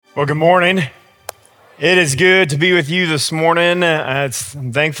Well, good morning. It is good to be with you this morning. I'm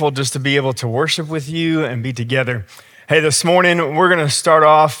thankful just to be able to worship with you and be together. Hey, this morning we're going to start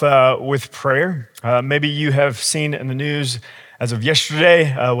off with prayer. Maybe you have seen in the news as of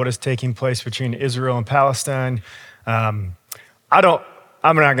yesterday what is taking place between Israel and Palestine. I'm not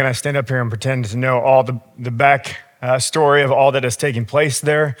going to stand up here and pretend to know all the back story of all that is taking place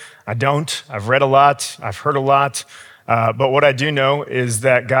there. I don't. I've read a lot. I've heard a lot. But what I do know is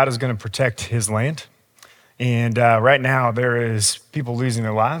that God is going to protect his land. And right now, there is people losing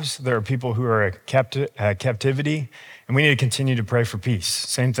their lives. There are people who are at captivity. And we need to continue to pray for peace.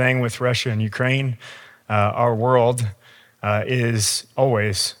 Same thing with Russia and Ukraine. Our world is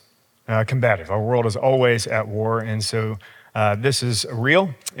always combative. Our world is always at war. And so this is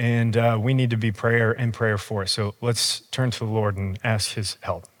real. And we need to be in prayer for it. So let's turn to the Lord and ask his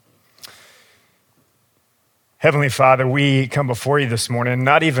help. Heavenly Father, we come before you this morning,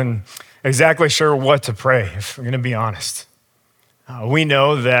 not even exactly sure what to pray, if we're going to be honest. We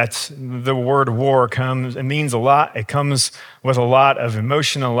know that the word war it means a lot. It comes with a lot of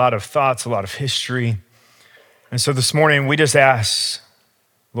emotion, a lot of thoughts, a lot of history. And so this morning, we just ask,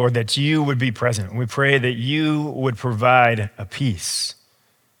 Lord, that you would be present. We pray that you would provide a peace.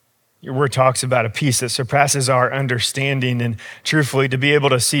 Your word talks about a peace that surpasses our understanding, and truthfully, to be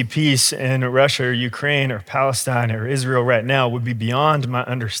able to see peace in Russia or Ukraine or Palestine or Israel right now would be beyond my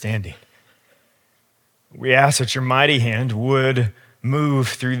understanding. We ask that your mighty hand would move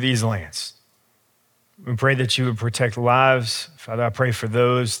through these lands. We pray that you would protect lives. Father, I pray for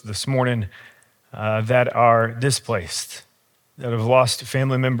those this morning that are displaced, that have lost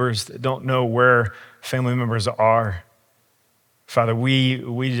family members, that don't know where family members are. Father,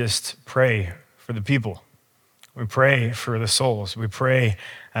 we just pray for the people. We pray for the souls. We pray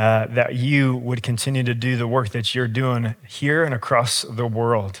that you would continue to do the work that you're doing here and across the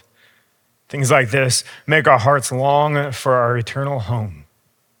world. Things like this make our hearts long for our eternal home.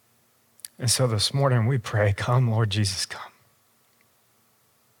 And so this morning we pray, come, Lord Jesus, come.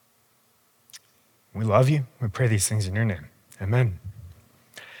 We love you. We pray these things in your name. Amen.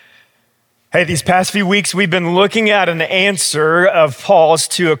 Hey, these past few weeks, we've been looking at an answer of Paul's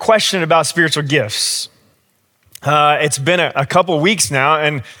to a question about spiritual gifts. It's been a couple weeks now,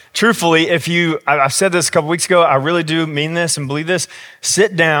 and truthfully, I've said this a couple weeks ago, I really do mean this and believe this.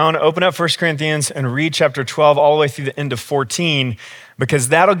 Sit down, open up 1 Corinthians, and read chapter 12 all the way through the end of 14, because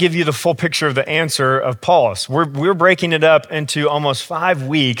that'll give you the full picture of the answer of Paul's. We're breaking it up into almost 5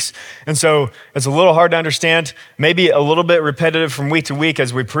 weeks, and so it's a little hard to understand, maybe a little bit repetitive from week to week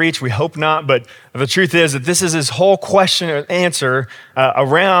as we preach. We hope not, but the truth is that this is his whole question and answer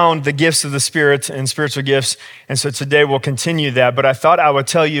around the gifts of the Spirit and spiritual gifts, and so today we'll continue that, but I thought I would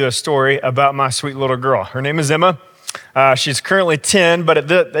tell you a story about my sweet little girl. Her name is Emma. She's currently 10, but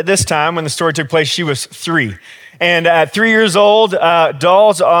at this time when the story took place, she was 3. And at 3 years old,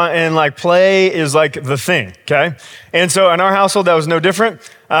 dolls and play is like the thing, okay? And so in our household, that was no different.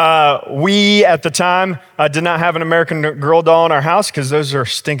 We, at the time, did not have an American Girl doll in our house because those are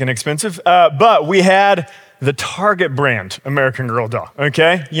stinking expensive. But we had the Target brand American Girl doll,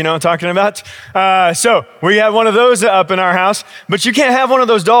 okay? You know what I'm talking about? So we had one of those up in our house, but you can't have one of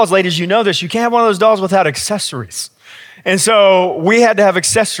those dolls, ladies, you know this, you can't have one of those dolls without accessories. And so we had to have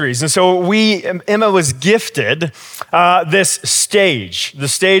accessories. And so Emma was gifted this stage. The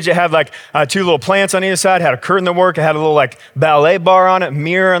stage, it had 2 little plants on either side, had a curtain that worked, it had a little ballet bar on it,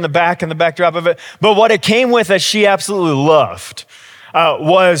 mirror on the back and the backdrop of it. But what it came with that she absolutely loved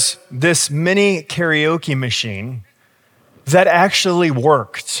was this mini karaoke machine that actually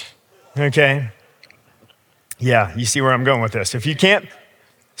worked, okay? Yeah, you see where I'm going with this. If you can't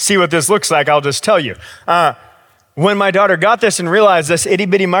see what this looks like, I'll just tell you. When my daughter got this and realized this itty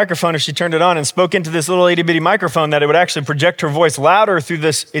bitty microphone, as she turned it on and spoke into this little itty bitty microphone, that it would actually project her voice louder through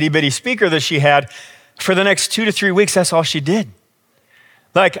this itty bitty speaker that she had, for the next 2 to 3 weeks, that's all she did.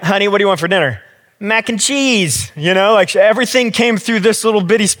 Honey, what do you want for dinner? Mac and cheese, everything came through this little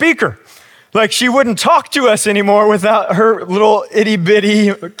bitty speaker. She wouldn't talk to us anymore without her little itty bitty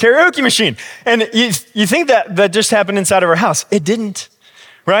karaoke machine. And you think that just happened inside of her house. It didn't.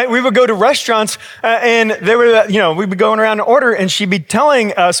 Right? We would go to restaurants and they were, we'd be going around and order and she'd be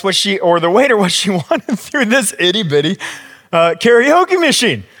telling us or the waiter what she wanted through this itty bitty karaoke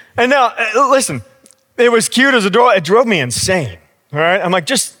machine. And now, listen, it was cute as adorable. It drove me insane. All right? I'm like,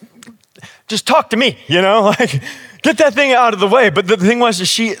 just talk to me, get that thing out of the way. But the thing was that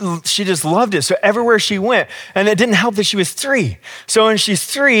she just loved it. So everywhere she went, and it didn't help that she was 3. So when she's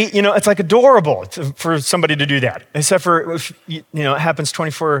 3, it's adorable for somebody to do that, except for, if, it happens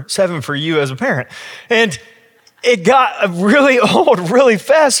 24/7 for you as a parent. And it got really old really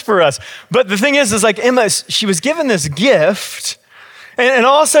fast for us. But the thing is like Emma, she was given this gift, and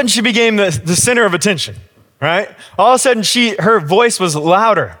all of a sudden she became the center of attention, right? All of a sudden her voice was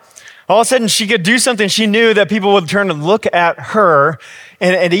louder. All of a sudden she could do something she knew that people would turn and look at her,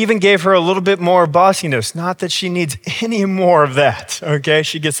 and it even gave her a little bit more bossiness. Not that she needs any more of that, okay?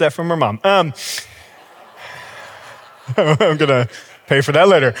 She gets that from her mom. I'm gonna pay for that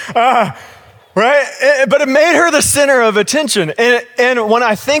later. Right? But it made her the center of attention. And when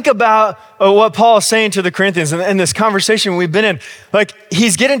I think about what Paul is saying to the Corinthians and this conversation we've been in, like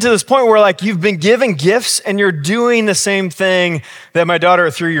he's getting to this point where like you've been given gifts and you're doing the same thing that my daughter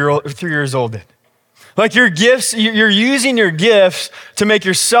at 3 years old did. Like your gifts, you're using your gifts to make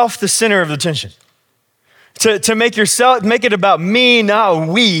yourself the center of attention. To make it about me, not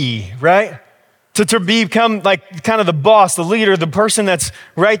we, right? To become like kind of the boss, the leader, the person that's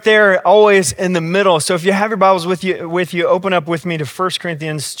right there always in the middle. So if you have your Bibles with you, open up with me to 1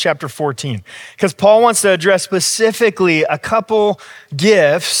 Corinthians chapter 14. Because Paul wants to address specifically a couple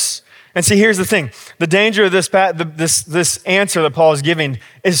gifts. And see, here's the thing. The danger of this answer that Paul is giving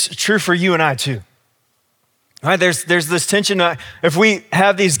is true for you and I too. All right, there's this tension. If we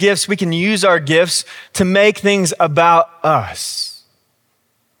have these gifts, we can use our gifts to make things about us.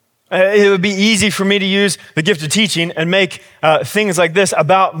 It would be easy for me to use the gift of teaching and make things like this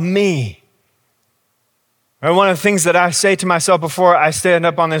about me. One of the things that I say to myself before I stand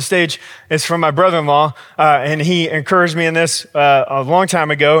up on this stage is from my brother-in-law, and he encouraged me in this a long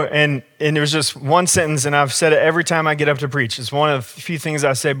time ago, and it was just one sentence, and I've said it every time I get up to preach. It's one of the few things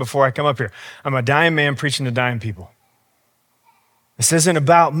I say before I come up here. I'm a dying man preaching to dying people. This isn't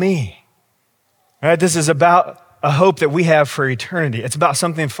about me. All right, this is about a hope that we have for eternity. It's about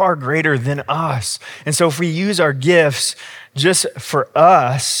something far greater than us. And so if we use our gifts just for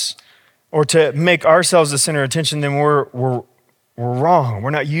us or to make ourselves the center of attention, then we're wrong. We're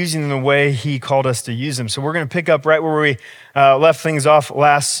not using them the way he called us to use them. So we're going to pick up right where we left things off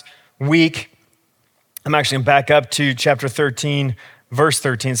last week. I'm actually going to back up to chapter 13, verse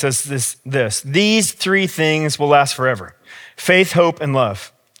 13. It says this, these three things will last forever: faith, hope, and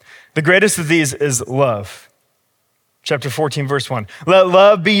love. The greatest of these is love. Chapter 14, verse 1. Let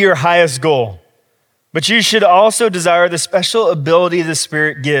love be your highest goal, but you should also desire the special ability the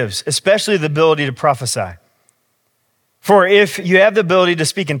Spirit gives, especially the ability to prophesy. For if you have the ability to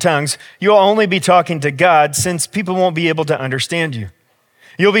speak in tongues, you'll only be talking to God, since people won't be able to understand you.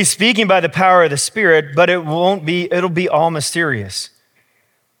 You'll be speaking by the power of the Spirit, but it'll be all mysterious.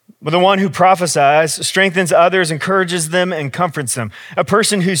 But the one who prophesies strengthens others, encourages them, and comforts them. A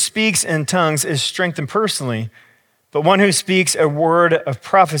person who speaks in tongues is strengthened personally, but one who speaks a word of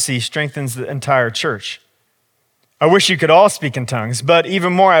prophecy strengthens the entire church. I wish you could all speak in tongues, but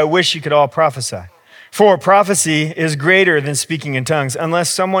even more, I wish you could all prophesy. For prophecy is greater than speaking in tongues, unless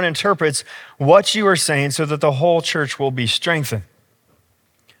someone interprets what you are saying so that the whole church will be strengthened.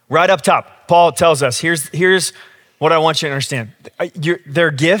 Right up top, Paul tells us, here's what I want you to understand. Their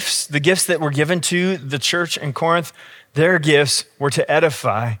gifts, the gifts that were given to the church in Corinth, their gifts were to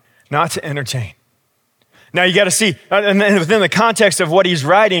edify, not to entertain. Now you got to see, and within the context of what he's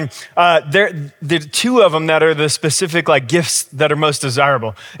writing, the two of them that are the specific like gifts that are most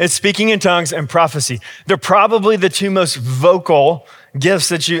desirable. It's speaking in tongues and prophecy. They're probably the two most vocal gifts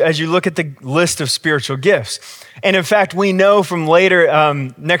that as you look at the list of spiritual gifts. And in fact, we know from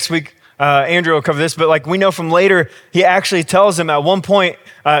later, next week, Andrew will cover this, but like we know from later, he actually tells them at one point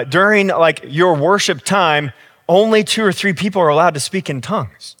during like your worship time, only 2 or 3 people are allowed to speak in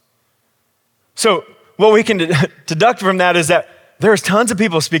tongues. So what we can deduct from that is that there's tons of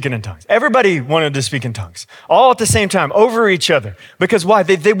people speaking in tongues. Everybody wanted to speak in tongues, all at the same time, over each other. Because why?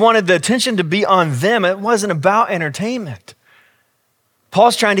 They wanted the attention to be on them. It wasn't about entertainment.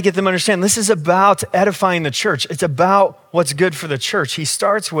 Paul's trying to get them to understand this is about edifying the church. It's about what's good for the church. He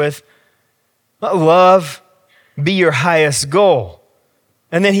starts with love be your highest goal.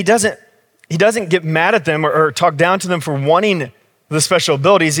 And then he doesn't get mad at them or talk down to them for wanting the special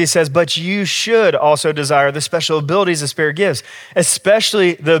abilities. He says, but you should also desire the special abilities the Spirit gives,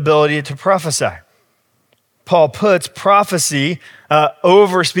 especially the ability to prophesy. Paul puts prophecy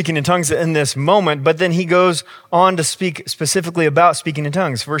over speaking in tongues in this moment, but then he goes on to speak specifically about speaking in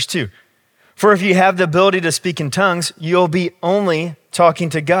tongues. Verse 2, for if you have the ability to speak in tongues, you'll be only talking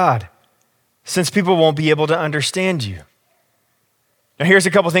to God, since people won't be able to understand you. Now, here's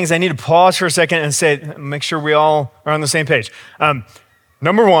a couple things I need to pause for a second and say, make sure we all are on the same page.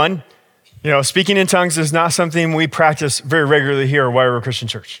 Number one, speaking in tongues is not something we practice very regularly here at White River Christian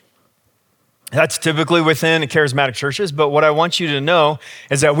Church. That's typically within charismatic churches, but what I want you to know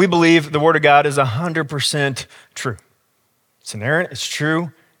is that we believe the Word of God is 100% true. It's inerrant, it's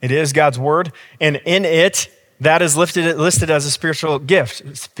true, it is God's Word, and in it, that is listed as a spiritual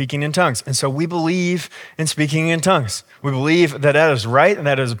gift, speaking in tongues. And so we believe in speaking in tongues. We believe that that is right and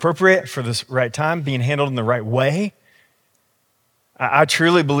that is appropriate for this right time, being handled in the right way. I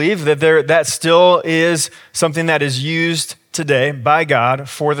truly believe that that still is something that is used today by God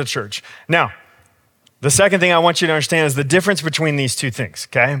for the church. Now, the second thing I want you to understand is the difference between these two things,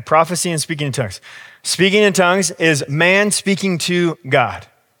 okay? Prophecy and speaking in tongues. Speaking in tongues is man speaking to God.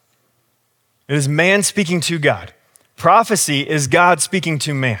 It is man speaking to God. Prophecy is God speaking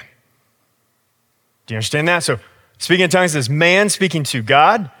to man. Do you understand that? So speaking in tongues is man speaking to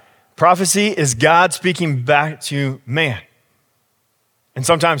God. Prophecy is God speaking back to man. And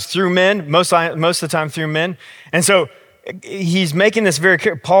sometimes through men, most of the time through men. And so he's making this very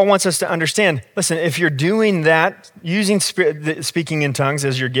clear. Paul wants us to understand, listen, if you're doing that, using speaking in tongues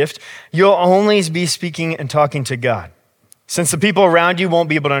as your gift, you'll only be speaking and talking to God. Since the people around you won't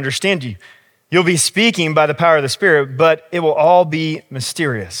be able to understand you. You'll be speaking by the power of the Spirit, but it will all be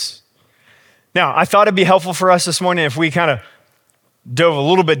mysterious. Now, I thought it'd be helpful for us this morning if we kind of dove a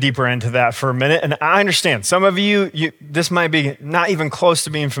little bit deeper into that for a minute. And I understand some of you, this might be not even close to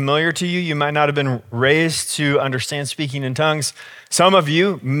being familiar to you. You might not have been raised to understand speaking in tongues. Some of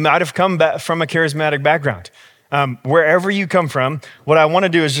you might have come back from a charismatic background. Wherever you come from, what I want to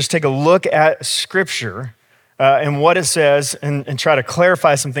do is just take a look at Scripture and what it says and try to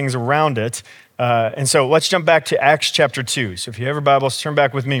clarify some things around it. And so let's jump back to Acts chapter 2. So if you have your Bibles, turn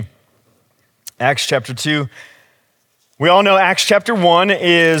back with me. Acts chapter 2. We all know Acts chapter 1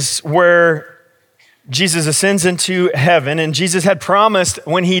 is where Jesus ascends into heaven, and Jesus had promised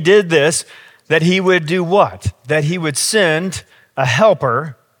when he did this that he would do what? That he would send a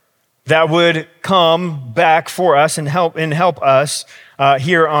helper that would come back for us and help us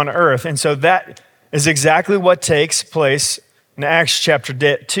here on earth. And so that is exactly what takes place in Acts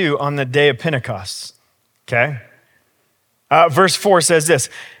chapter 2 on the day of Pentecost. Okay? Verse 4 says this.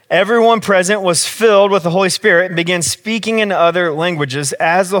 Everyone present was filled with the Holy Spirit and began speaking in other languages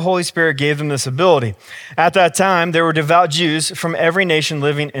as the Holy Spirit gave them this ability. At that time, there were devout Jews from every nation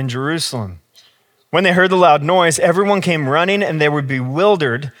living in Jerusalem. When they heard the loud noise, everyone came running and they were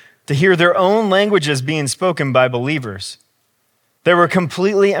bewildered to hear their own languages being spoken by believers. They were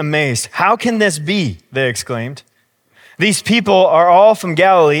completely amazed. How can this be? They exclaimed. These people are all from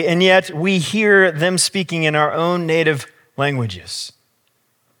Galilee, and yet we hear them speaking in our own native languages.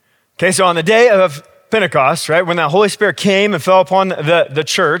 Okay, so on the day of Pentecost, right, when the Holy Spirit came and fell upon the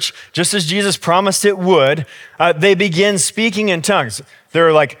church, just as Jesus promised it would, they began speaking in tongues. There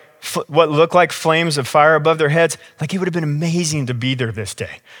were like what looked like flames of fire above their heads. Like it would have been amazing to be there this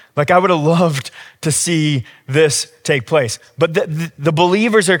day. Like I would have loved to see this take place. But the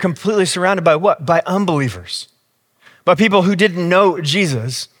believers are completely surrounded by what? By unbelievers. By people who didn't know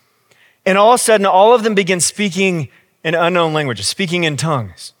Jesus. And all of a sudden, all of them begin speaking in unknown languages, speaking in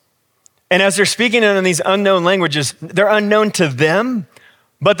tongues. And as they're speaking in these unknown languages, they're unknown to them,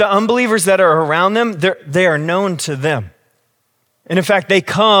 but the unbelievers that are around them, they are known to them. And in fact, they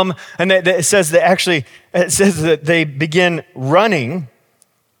come, and it says that they begin running,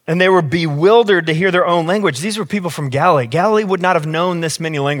 and they were bewildered to hear their own language. These were people from Galilee. Galilee would not have known this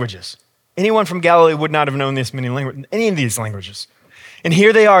many languages. Anyone from Galilee would not have known this many languages, any of these languages. And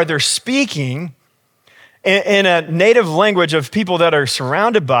here they are, they're speaking in a native language of people that are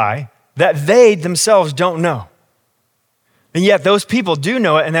surrounded by, that they themselves don't know. And yet those people do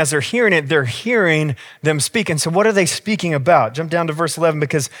know it, and as they're hearing it, they're hearing them speak. And so what are they speaking about? Jump down to verse 11,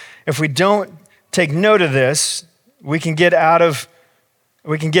 because if we don't take note of this, we can get a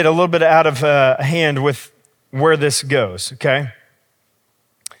little bit out of hand with where this goes, okay?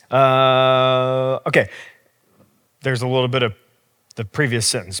 Okay, there's a little bit of the previous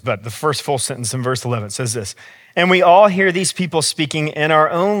sentence, but the first full sentence in verse 11 says this. And we all hear these people speaking in our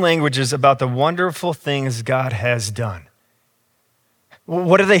own languages about the wonderful things God has done.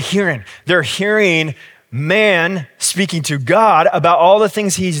 What are they hearing? They're hearing man speaking to God about all the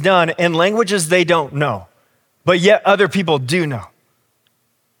things he's done in languages they don't know, but yet other people do know.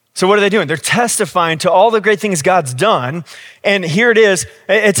 So what are they doing? They're testifying to all the great things God's done. And here it is.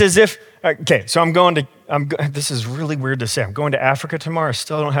 It's as if, okay, so this is really weird to say. I'm going to Africa tomorrow. I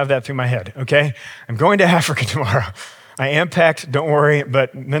still don't have that through my head, okay? I'm going to Africa tomorrow. I am packed, don't worry,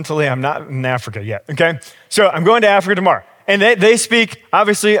 but mentally I'm not in Africa yet, okay? So I'm going to Africa tomorrow. And they speak,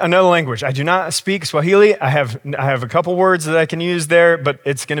 obviously, another language. I do not speak Swahili. I have a couple words that I can use there, but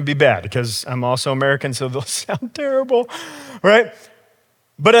it's going to be bad because I'm also American, so they'll sound terrible, right?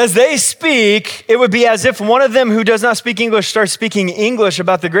 But as they speak, it would be as if one of them who does not speak English starts speaking English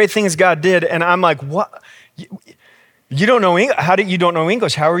about the great things God did. And I'm like, what? You don't know English? How do you don't know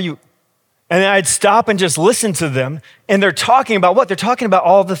English? How are you? And I'd stop and just listen to them. And they're talking about what? They're talking about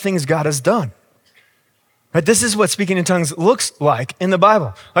all the things God has done. Right? This is what speaking in tongues looks like in the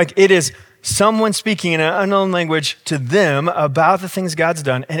Bible. Like it is someone speaking in an unknown language to them about the things God's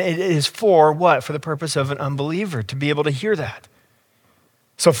done. And it is for what? For the purpose of an unbeliever to be able to hear that.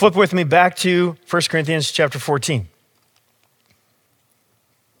 So flip with me back to 1 Corinthians chapter 14.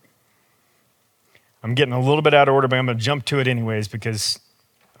 I'm getting a little bit out of order, but I'm going to jump to it anyways because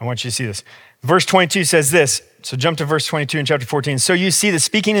I want you to see this. Verse 22 says this. So jump to verse 22 in chapter 14. So you see that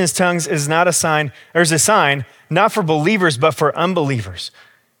speaking in tongues is not a sign, or is a sign not for believers, but for unbelievers.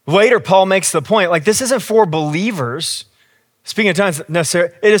 Later, Paul makes the point, like this isn't for believers, speaking in tongues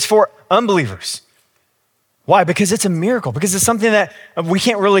necessarily, it is for unbelievers. Why? Because it's a miracle, because it's something that we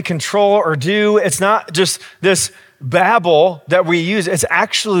can't really control or do. It's not just this babble that we use. It's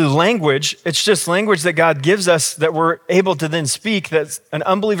actually language. It's just language that God gives us that we're able to then speak that an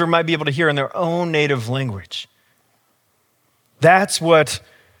unbeliever might be able to hear in their own native language. That's what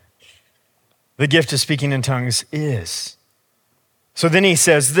the gift of speaking in tongues is. So then he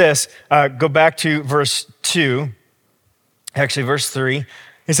says this, go back to verse 2, actually verse 3.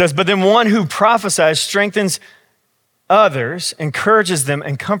 He says, but then one who prophesies strengthens others, encourages them,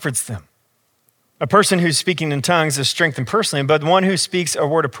 and comforts them. A person who's speaking in tongues is strengthened personally, but one who speaks a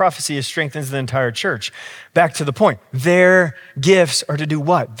word of prophecy is strengthens the entire church. Back to the point. Their gifts are to do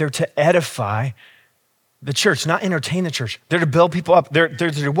what? They're to edify the church, not entertain the church. They're to build people up. They're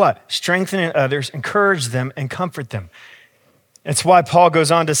to do what? Strengthen others, encourage them, and comfort them. It's why Paul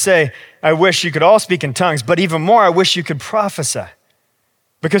goes on to say, I wish you could all speak in tongues, but even more, I wish you could prophesy.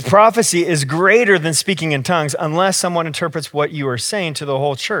 Because prophecy is greater than speaking in tongues unless someone interprets what you are saying to the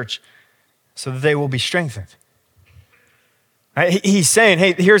whole church so that they will be strengthened. Right? He's saying,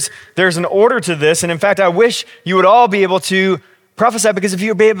 hey, there's an order to this. And in fact, I wish you would all be able to prophesy, because if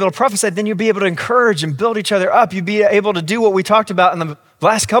you'd be able to prophesy, then you'd be able to encourage and build each other up. You'd be able to do what we talked about in the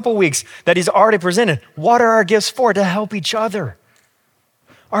last couple weeks that he's already presented. What are our gifts for? To help each other.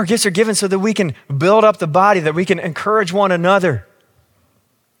 Our gifts are given so that we can build up the body, that we can encourage one another.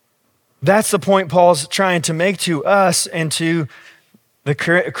 That's the point Paul's trying to make to us and to the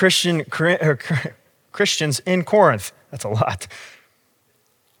Christians in Corinth. That's a lot.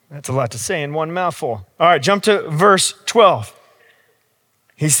 That's a lot to say in one mouthful. All right, jump to verse 12.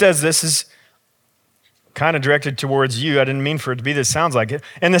 He says this is kind of directed towards you. I didn't mean for it to be this. Sounds like it.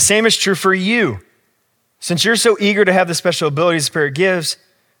 And the same is true for you. Since you're so eager to have the special abilities the Spirit gives,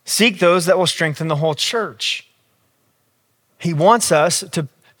 seek those that will strengthen the whole church. He wants us to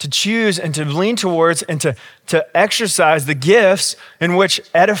choose and to lean towards and to exercise the gifts in which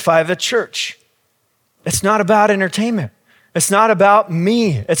edify the church. It's not about entertainment. It's not about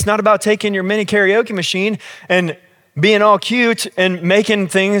me. It's not about taking your mini karaoke machine and being all cute and making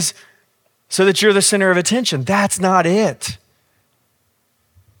things so that you're the center of attention. That's not it.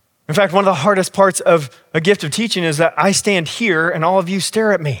 In fact, one of the hardest parts of a gift of teaching is that I stand here and all of you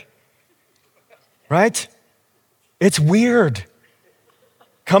stare at me. Right? It's weird.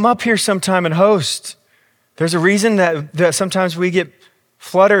 Come up here sometime and host. There's a reason that sometimes we get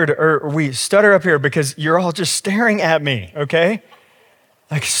fluttered or we stutter up here because you're all just staring at me, okay?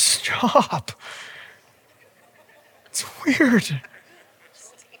 Like, stop. It's weird.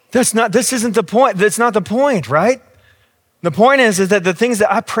 This isn't the point. That's not the point, right? The point is that the things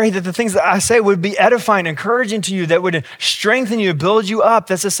that I pray, that the things that I say would be edifying, encouraging to you, that would strengthen you, build you up.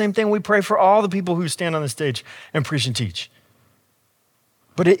 That's the same thing we pray for all the people who stand on the stage and preach and teach.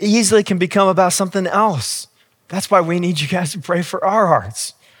 But it easily can become about something else. That's why we need you guys to pray for our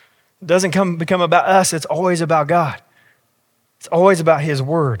hearts. It doesn't become about us. It's always about God. It's always about his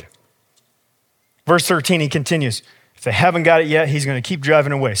word. Verse 13, he continues. If they haven't got it yet, he's going to keep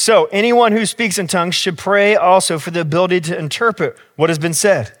driving away. So anyone who speaks in tongues should pray also for the ability to interpret what has been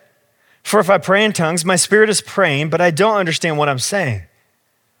said. For if I pray in tongues, my spirit is praying, but I don't understand what I'm saying.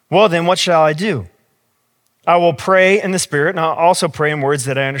 Well, then what shall I do? I will pray in the Spirit, and I'll also pray in words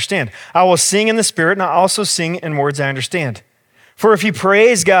that I understand. I will sing in the Spirit, and I'll also sing in words I understand. For if you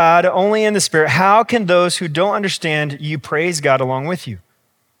praise God only in the Spirit, how can those who don't understand you praise God along with you?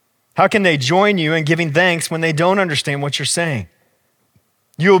 How can they join you in giving thanks when they don't understand what you're saying?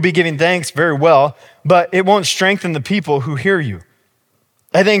 You will be giving thanks very well, but it won't strengthen the people who hear you.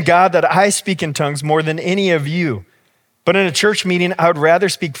 I thank God that I speak in tongues more than any of you. But in a church meeting, I would rather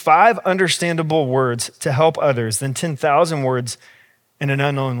speak 5 understandable words to help others than 10,000 words in an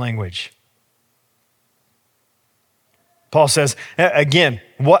unknown language. Paul says, again,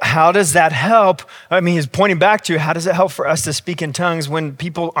 how does that help? I mean, he's pointing back to how does it help for us to speak in tongues when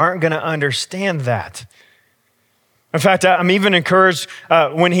people aren't going to understand that? In fact, I'm even encouraged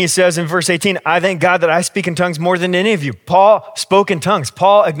when he says in verse 18, I thank God that I speak in tongues more than any of you. Paul spoke in tongues.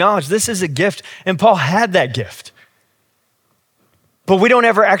 Paul acknowledged this is a gift, and Paul had that gift. But we don't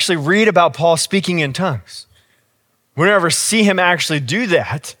ever actually read about Paul speaking in tongues. We don't ever see him actually do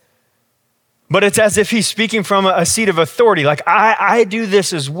that. But it's as if he's speaking from a seat of authority. Like, I do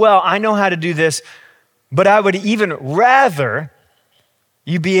this as well. I know how to do this. But I would even rather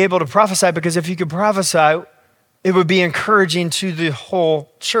you be able to prophesy, because if you could prophesy, it would be encouraging to the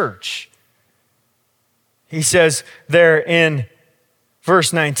whole church. He says there in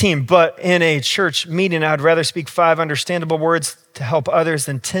verse 19, but in a church meeting, I'd rather speak 5 understandable words to help others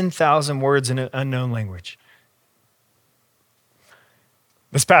than 10,000 words in an unknown language.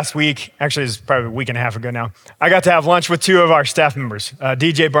 This past week, actually it's probably a week and a half ago now, I got to have lunch with 2 of our staff members,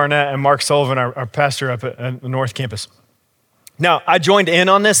 DJ Barnett and Mark Sullivan, our pastor up at the North Campus. Now, I joined in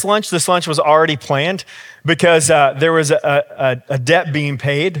on this lunch. This lunch was already planned because there was a debt being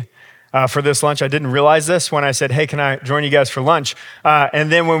paid for this lunch. I didn't realize this when I said, hey, can I join you guys for lunch?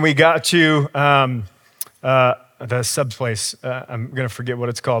 And then when we got to the subs place, I'm going to forget what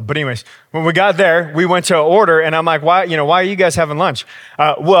it's called. But anyways, when we got there, we went to order, and I'm like, why are you guys having lunch?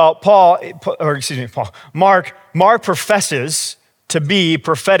 Mark professes to be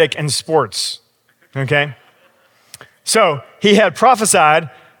prophetic in sports, okay? So he had prophesied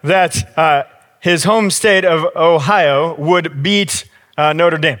that his home state of Ohio would beat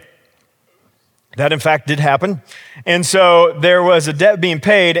Notre Dame. That, in fact, did happen. And so there was a debt being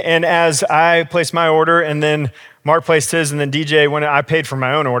paid, and as I placed my order, and then Mark placed his, and then DJ, when I paid for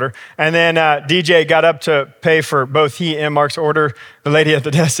my own order, and then DJ got up to pay for both he and Mark's order, the lady at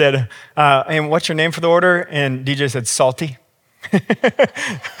the desk said, and what's your name for the order? And DJ said, Salty.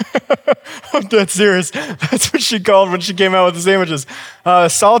 I'm dead serious. That's what she called when she came out with the sandwiches.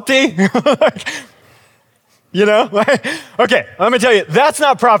 Salty? Okay, let me tell you, that's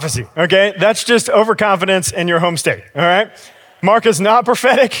not prophecy, okay? That's just overconfidence in your home state, all right? Mark is not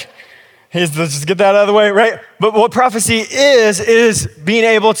prophetic. Let's just get that out of the way, right? But what prophecy is being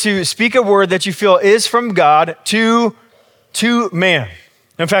able to speak a word that you feel is from God to man.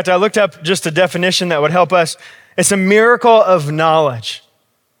 In fact, I looked up just a definition that would help us. It's a miracle of knowledge,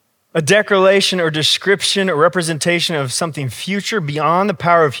 a declaration or description or representation of something future beyond the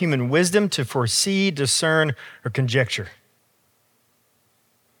power of human wisdom to foresee, discern, or conjecture.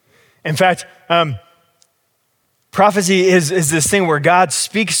 In fact, prophecy is this thing where God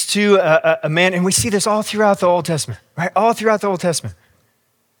speaks to a man, and we see this all throughout the Old Testament, right? All throughout the Old Testament.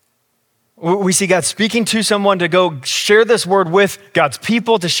 We see God speaking to someone to go share this word with God's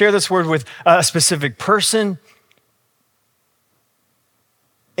people, to share this word with a specific person.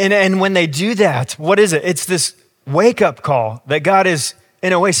 And when they do that, what is it? It's this wake-up call that God is,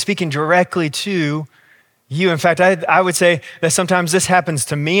 in a way, speaking directly to you. In fact, I would say that sometimes this happens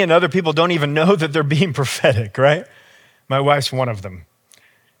to me, and other people don't even know that they're being prophetic, right? My wife's one of them.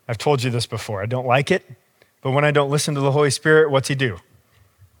 I've told you this before. I don't like it, but when I don't listen to the Holy Spirit, what's he do?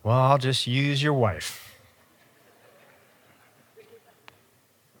 Well, I'll just use your wife.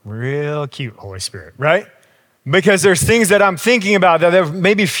 Real cute, Holy Spirit, right? Because there's things that I'm thinking about that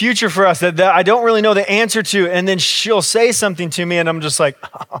may be future for us that I don't really know the answer to, and then she'll say something to me, and I'm just like,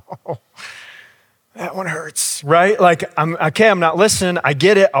 oh, that one hurts, right? Like, I'm not listening. I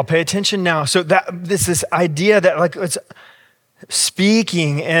get it. I'll pay attention now. So this idea that like it's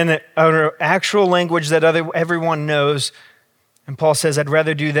speaking in an actual language that everyone knows. And Paul says, I'd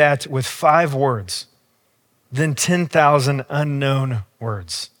rather do that with 5 words than 10,000 unknown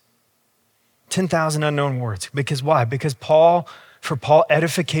words. 10,000 unknown words. Because why? Because for Paul,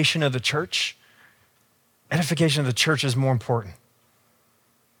 edification of the church is more important.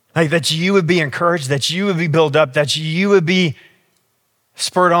 Like that you would be encouraged, that you would be built up, that you would be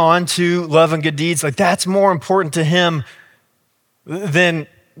spurred on to love and good deeds. Like that's more important to him than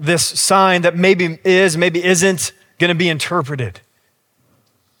this sign that maybe isn't going to be interpreted.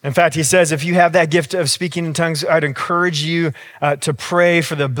 In fact, he says, if you have that gift of speaking in tongues, I'd encourage you to pray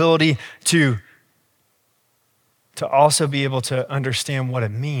for the ability to also be able to understand what it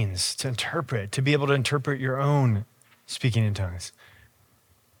means to interpret, to be able to interpret your own speaking in tongues.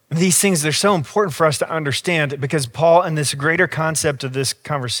 These things, they're so important for us to understand because Paul, in this greater concept of this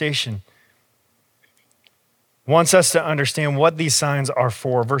conversation, wants us to understand what these signs are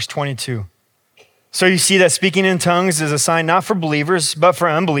for. Verse 22. So you see that speaking in tongues is a sign not for believers, but for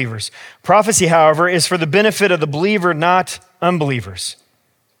unbelievers. Prophecy, however, is for the benefit of the believer, not unbelievers.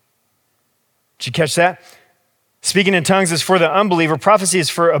 Did you catch that? Speaking in tongues is for the unbeliever. Prophecy is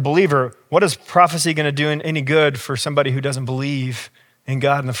for a believer. What is prophecy going to do any good for somebody who doesn't believe in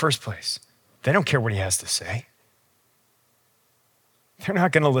God in the first place? They don't care what he has to say. They're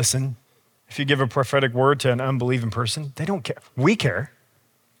not going to listen. If you give a prophetic word to an unbelieving person, they don't care. We care.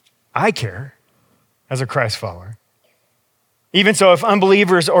 I care as a Christ follower. Even so, if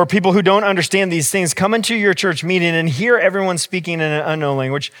unbelievers or people who don't understand these things come into your church meeting and hear everyone speaking in an unknown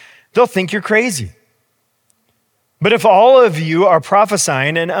language, they'll think you're crazy. But if all of you are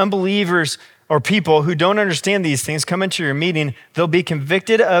prophesying and unbelievers or people who don't understand these things come into your meeting, they'll be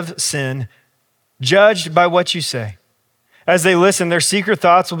convicted of sin, judged by what you say. As they listen, their secret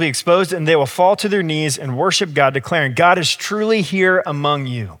thoughts will be exposed and they will fall to their knees and worship God, declaring, God is truly here among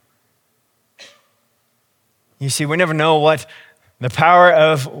you. You see, we never know what the power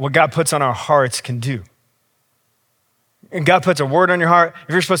of what God puts on our hearts can do. And God puts a word on your heart.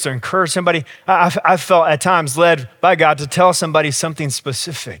 If you're supposed to encourage somebody, I felt at times led by God to tell somebody something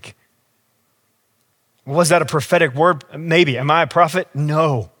specific. Was that a prophetic word? Maybe. Am I a prophet?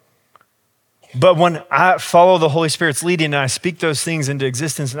 No. But when I follow the Holy Spirit's leading and I speak those things into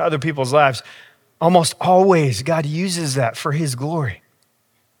existence in other people's lives, almost always God uses that for his glory.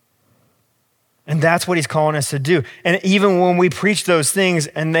 And that's what he's calling us to do. And even when we preach those things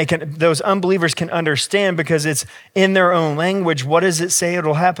and those unbelievers can understand because it's in their own language, what does it say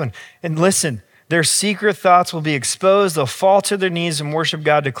it'll happen? And listen, their secret thoughts will be exposed. They'll fall to their knees and worship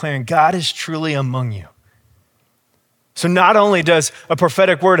God, declaring, God is truly among you. So not only does a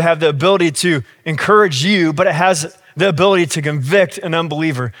prophetic word have the ability to encourage you, but it has the ability to convict an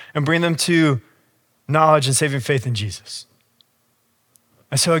unbeliever and bring them to knowledge and saving faith in Jesus.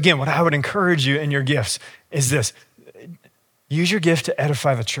 And so again, what I would encourage you in your gifts is this. Use your gift to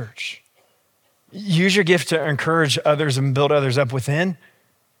edify the church. Use your gift to encourage others and build others up within.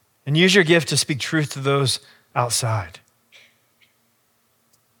 And use your gift to speak truth to those outside.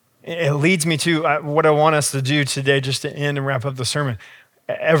 It leads me to what I want us to do today, just to end and wrap up the sermon.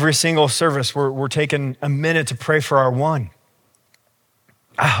 Every single service, we're taking a minute to pray for our one.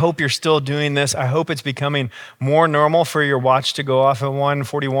 I hope you're still doing this. I hope it's becoming more normal for your watch to go off at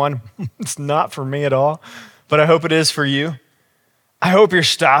 1:41. It's not for me at all, but I hope it is for you. I hope you're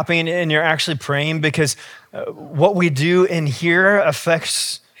stopping and you're actually praying because what we do in here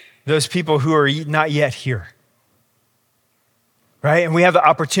affects those people who are not yet here. Right? And we have the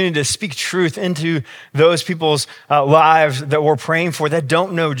opportunity to speak truth into those people's lives that we're praying for that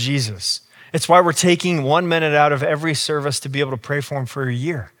don't know Jesus. It's why we're taking 1 minute out of every service to be able to pray for them for a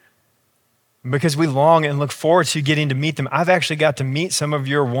year. Because we long and look forward to getting to meet them. I've actually got to meet some of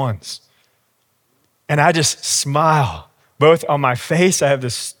your ones. And I just smile, both on my face. I have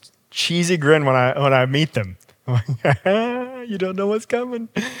this cheesy grin when I meet them. I'm like, you don't know what's coming,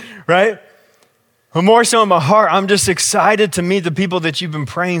 right? But more so in my heart, I'm just excited to meet the people that you've been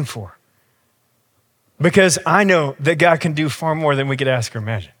praying for. Because I know that God can do far more than we could ask or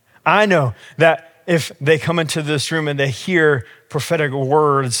imagine. I know that if they come into this room and they hear prophetic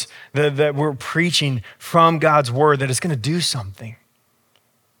words that we're preaching from God's word, that it's going to do something.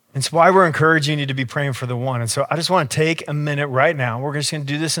 And it's why we're encouraging you to be praying for the one. And so I just want to take a minute right now. We're just going to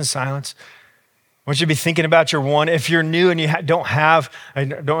do this in silence. I want you to be thinking about your one. If you're new and you don't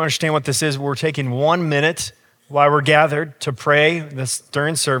understand what this is, we're taking 1 minute while we're gathered to pray this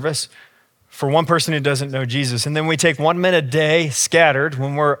during service for one person who doesn't know Jesus. And then we take 1 minute a day scattered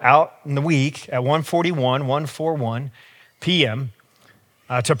when we're out in the week at 1:41 p.m.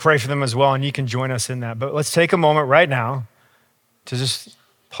 To pray for them as well. And you can join us in that. But let's take a moment right now to just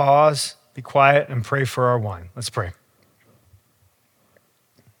pause, be quiet, and pray for our one. Let's pray.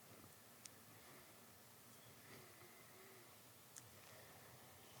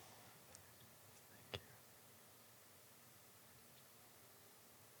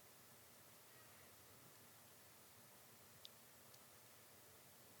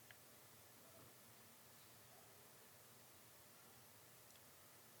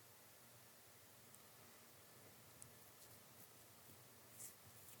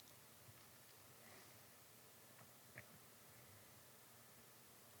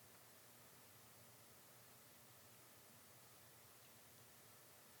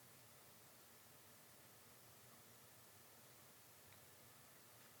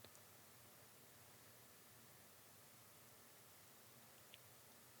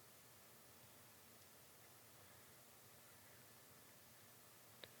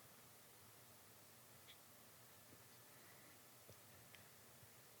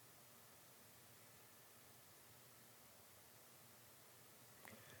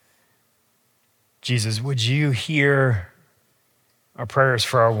 Jesus, would you hear our prayers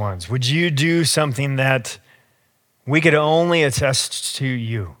for our ones? Would you do something that we could only attest to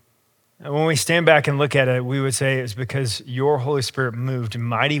you. And when we stand back and look at it, we would say it's because your Holy Spirit moved in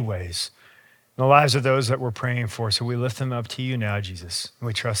mighty ways in the lives of those that we're praying for. So we lift them up to you now, Jesus, and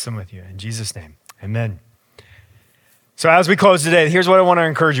we trust them with you. In Jesus' name, amen. So as we close today, here's what I want to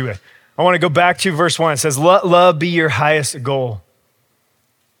encourage you with. I want to go back to verse 1. It says, let love be your highest goal.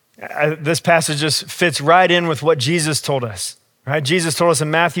 This passage just fits right in with what Jesus told us, right? Jesus told us in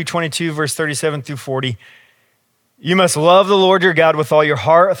Matthew 22, verse 37 through 40, you must love the Lord your God with all your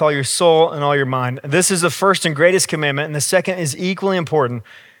heart, with all your soul, and all your mind. This is the first and greatest commandment, and the second is equally important.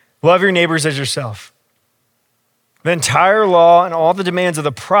 Love your neighbors as yourself. The entire law and all the demands of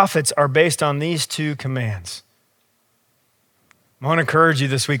the prophets are based on these two commands. I want to encourage you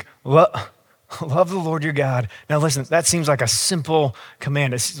this week, love the Lord your God. Now listen, that seems like a simple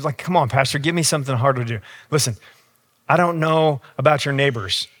command. It's like, come on, Pastor, give me something hard to do. Listen, I don't know about your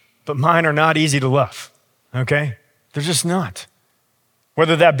neighbors, but mine are not easy to love, okay? They're just not.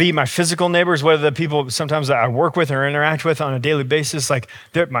 Whether that be my physical neighbors, whether the people sometimes that I work with or interact with on a daily basis, like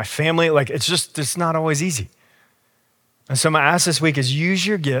they're my family, like it's not always easy. And so my ask this week is use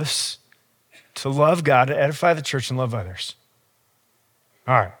your gifts to love God, to edify the church and love others.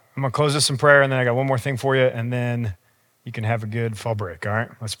 All right, I'm gonna close this in prayer and then I got one more thing for you and then you can have a good fall break, all right?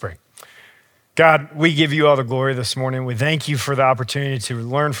 Let's pray. God, we give you all the glory this morning. We thank you for the opportunity to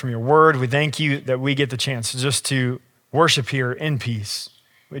learn from your word. We thank you that we get the chance just to worship here in peace.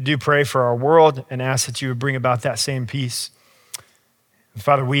 We do pray for our world and ask that you would bring about that same peace. And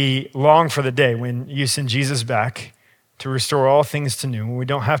Father, we long for the day when you send Jesus back to restore all things to new, when we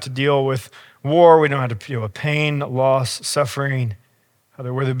don't have to deal with war, we don't have to deal with pain, loss, suffering,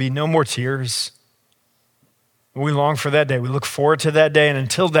 Father, where there be no more tears. We long for that day. We look forward to that day. And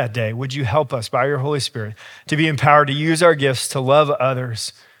until that day, would you help us by your Holy Spirit to be empowered to use our gifts to love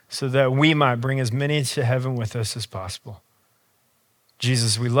others so that we might bring as many to heaven with us as possible.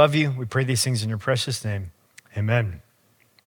 Jesus, we love you. We pray these things in your precious name. Amen.